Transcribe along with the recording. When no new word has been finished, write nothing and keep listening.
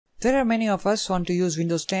There are many of us want to use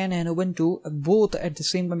Windows 10 and Ubuntu both at the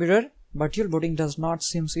same computer, but dual booting does not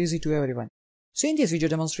seem easy to everyone. So in this video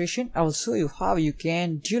demonstration, I will show you how you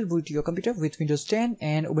can dual boot your computer with Windows 10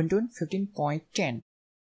 and Ubuntu 15.10.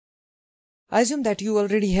 I assume that you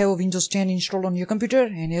already have a Windows 10 installed on your computer,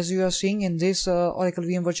 and as you are seeing in this Oracle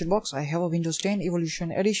VM VirtualBox, I have a Windows 10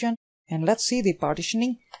 Evolution Edition, and let's see the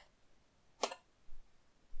partitioning.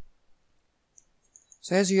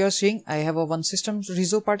 So as you are seeing, I have a one system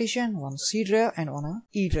reserve partition, one C drive and one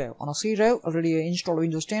E drive. On a C drive, already I installed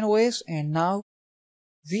Windows 10 OS, and now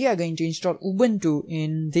we are going to install Ubuntu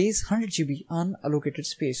in this 100 GB unallocated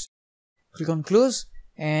space. Click on close,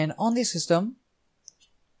 and on this system,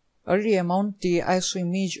 already I mount the ISO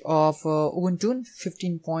image of Ubuntu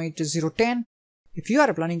 15.010. If you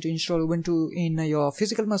are planning to install Ubuntu in your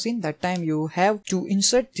physical machine, that time you have to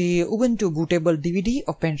insert the Ubuntu bootable DVD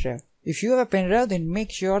or pen drive. If you have a pen drive, then make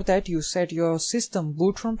sure that you set your system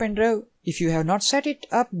boot from pen drive. If you have not set it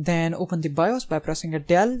up, then open the BIOS by pressing a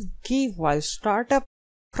Del key while start up.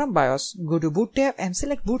 From BIOS, go to boot tab and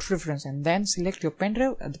select boot preference, and then select your pen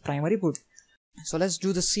drive at the primary boot. So let's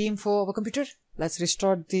do the same for our computer. Let's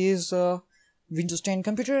restart this Windows 10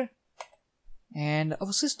 computer, and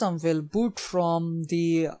our system will boot from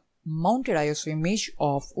the mounted ISO image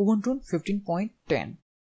of Ubuntu 15.10.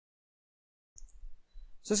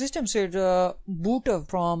 So system said boot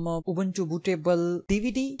from Ubuntu bootable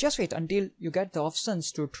DVD. Just wait until you get the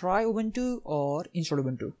options to try Ubuntu or install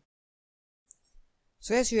Ubuntu.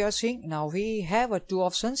 So as you are seeing, now we have two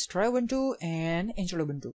options, try Ubuntu and install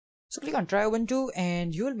Ubuntu. So click on try Ubuntu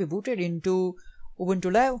and you will be booted into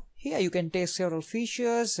Ubuntu Live. Here you can test several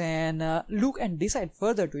features and look and decide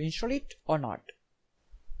further to install it or not.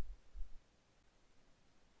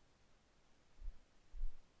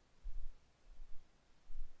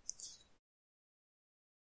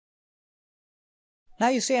 Now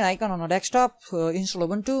you see an icon on a desktop, install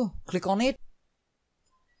Ubuntu, click on it.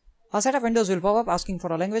 A set of windows will pop up asking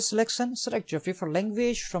for a language selection. Select your preferred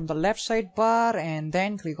language from the left sidebar and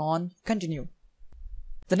then click on continue.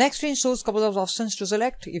 The next screen shows a couple of options to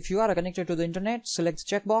select. If you are connected to the internet, select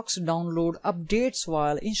the checkbox download updates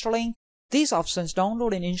while installing. These options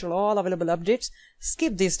download and install all available updates.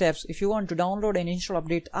 Skip these steps if you want to download and install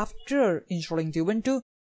update after installing the Ubuntu.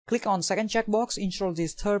 Click on second checkbox, install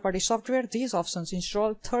this third-party software. These options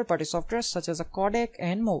install third-party software such as a codec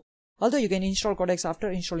and more. Although you can install codecs after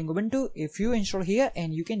installing Ubuntu, if you install here,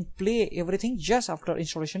 and you can play everything just after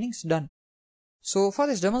installation is done. So for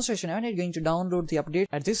this demonstration, I'm not going to download the update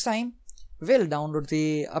at this time. We'll download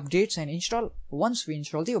the updates and install once we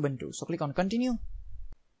install the Ubuntu. So click on continue.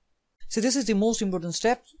 So this is the most important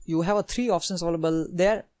step. You have three options available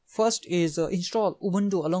there. First is install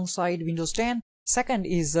Ubuntu alongside Windows 10. Second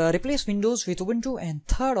is replace Windows with Ubuntu, and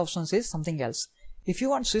third option is something else. If you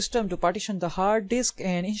want system to partition the hard disk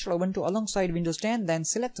and install Ubuntu alongside Windows 10, then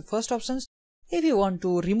select the first options. If you want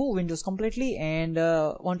to remove Windows completely and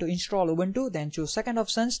want to install Ubuntu, then choose second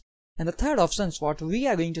options. And the third options, what we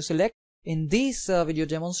are going to select in this video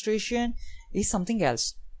demonstration, is something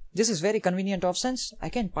else. This is very convenient options. I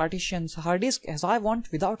can partition the hard disk as I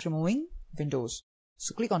want without removing Windows.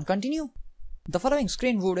 So click on continue. The following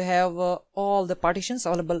screen would have all the partitions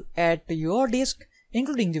available at your disk,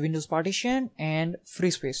 including the Windows partition and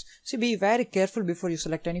free space. So be very careful before you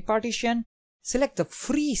select any partition. Select the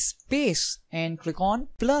free space and click on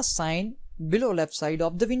plus sign below left side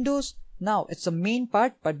of the Windows. Now it's the main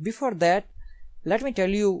part, but before that, let me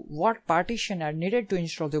tell you what partition are needed to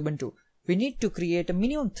install the Ubuntu. We need to create a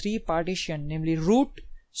minimum 3 partition, namely root,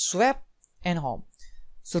 swap and home.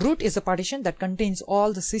 So root is a partition that contains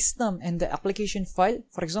all the system and the application file.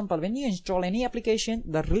 For example, when you install any application,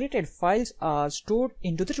 the related files are stored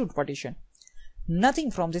into the root partition.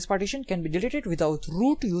 Nothing from this partition can be deleted without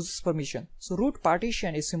root user's permission. So root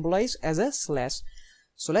partition is symbolized as a slash.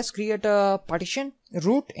 So let's create a partition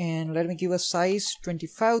root, and let me give a size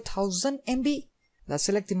 25,000 MB. Let's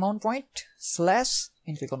select the mount point, slash,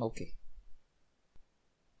 and click on OK.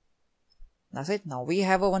 That's it. Now we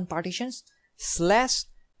have one partitions slash.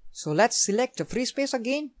 So let's select the free space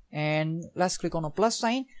again and let's click on a plus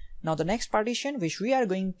sign. Now the next partition which we are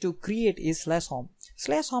going to create is slash home.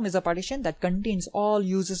 Slash home is a partition that contains all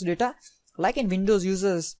users data. Like in Windows,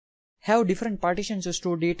 users have different partitions to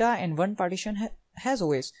store data, and one partition has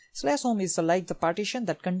OS. Slash home is like the partition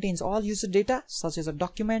that contains all user data such as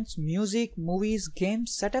documents, music, movies,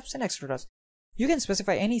 games, setups and etc. You can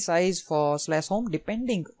specify any size for slash home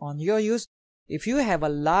depending on your use. If you have a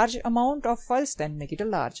large amount of files, then make it a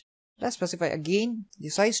large. Let's specify again the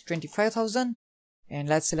size 25,000, and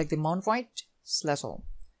let's select the mount point slash home.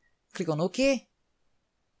 Click on OK.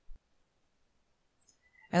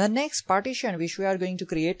 And the next partition which we are going to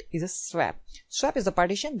create is a swap. Swap is the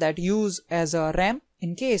partition that use as a RAM.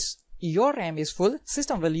 In case your RAM is full,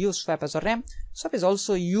 system will use swap as a RAM. Swap is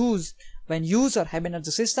also used when user hibernate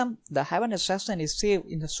the system. The hibernate session is saved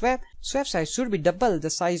in the swap. Swap size should be double the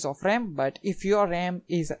size of RAM, but if your RAM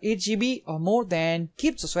is 8 GB or more, then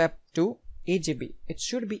keep the swap to 8 GB. It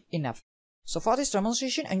should be enough. So for this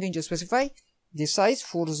demonstration, I'm going to specify the size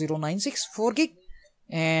 4096 4 gig,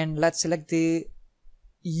 and let's select the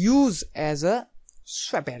use as a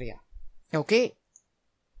swap area. Okay.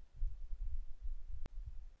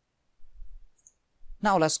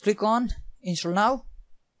 Now let's click on install now.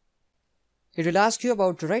 It will ask you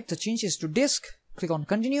about to write the changes to disk. Click on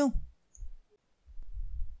continue.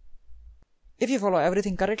 If you follow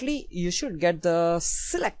everything correctly, you should get the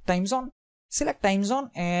select time zone. Select time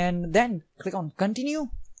zone and then click on continue.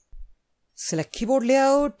 Select keyboard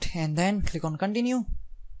layout and then click on continue.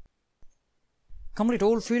 Complete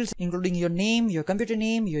all fields including your name, your computer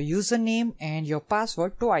name, your username and your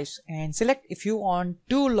password twice, and select if you want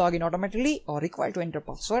to log in automatically or required to enter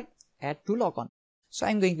password. Add to log on. So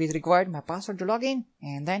I'm going with required my password to log in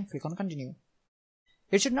and then click on continue.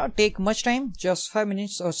 It should not take much time, just 5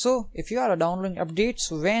 minutes or so. If you are downloading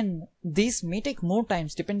updates, when these may take more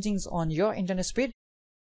times depending on your internet speed.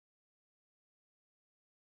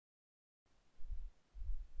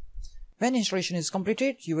 When installation is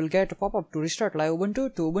completed, you will get a pop-up to restart live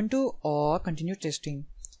Ubuntu to Ubuntu or continue testing.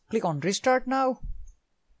 Click on restart now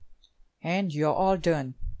and you're all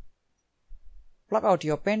done. Plug out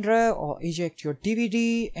your pen drive or eject your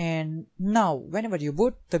DVD, and now whenever you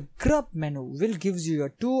boot, the grub menu will give you your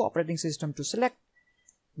two operating system to select,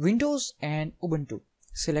 Windows and Ubuntu.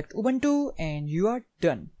 Select Ubuntu and you are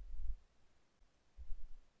done.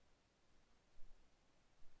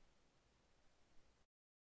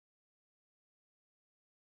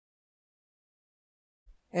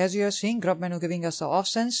 As you are seeing, grub menu giving us the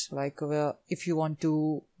options like if you want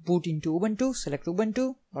to boot into Ubuntu, select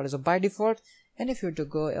Ubuntu, that is a by default. And if you want to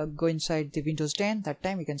go inside the Windows 10, that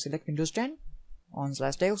time you can select Windows 10 on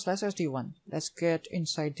 /dev/sd1. Let's get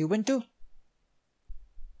inside the Ubuntu.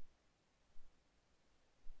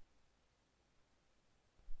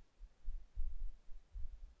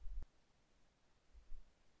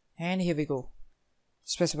 And here we go.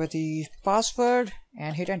 Specify the password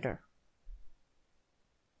and hit enter.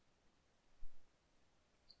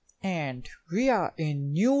 And we are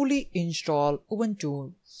in newly installed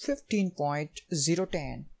Ubuntu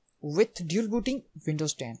 15.010 with dual booting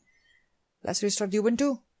Windows 10. Let's restart the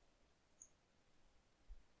Ubuntu.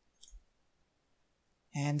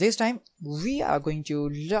 And this time we are going to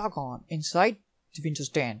log on inside the Windows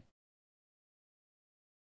 10.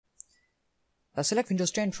 Let's select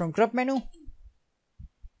Windows 10 from grub menu.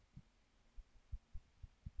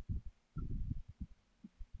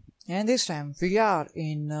 And this time we are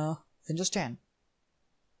in Windows 10.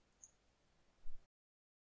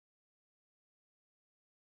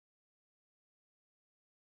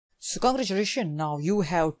 So congratulations, now you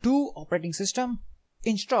have two operating systems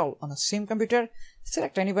installed on the same computer.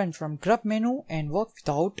 Select any one from grub menu and work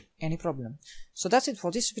without any problem. So that's it for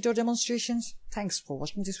this video demonstrations. Thanks for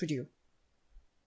watching this video.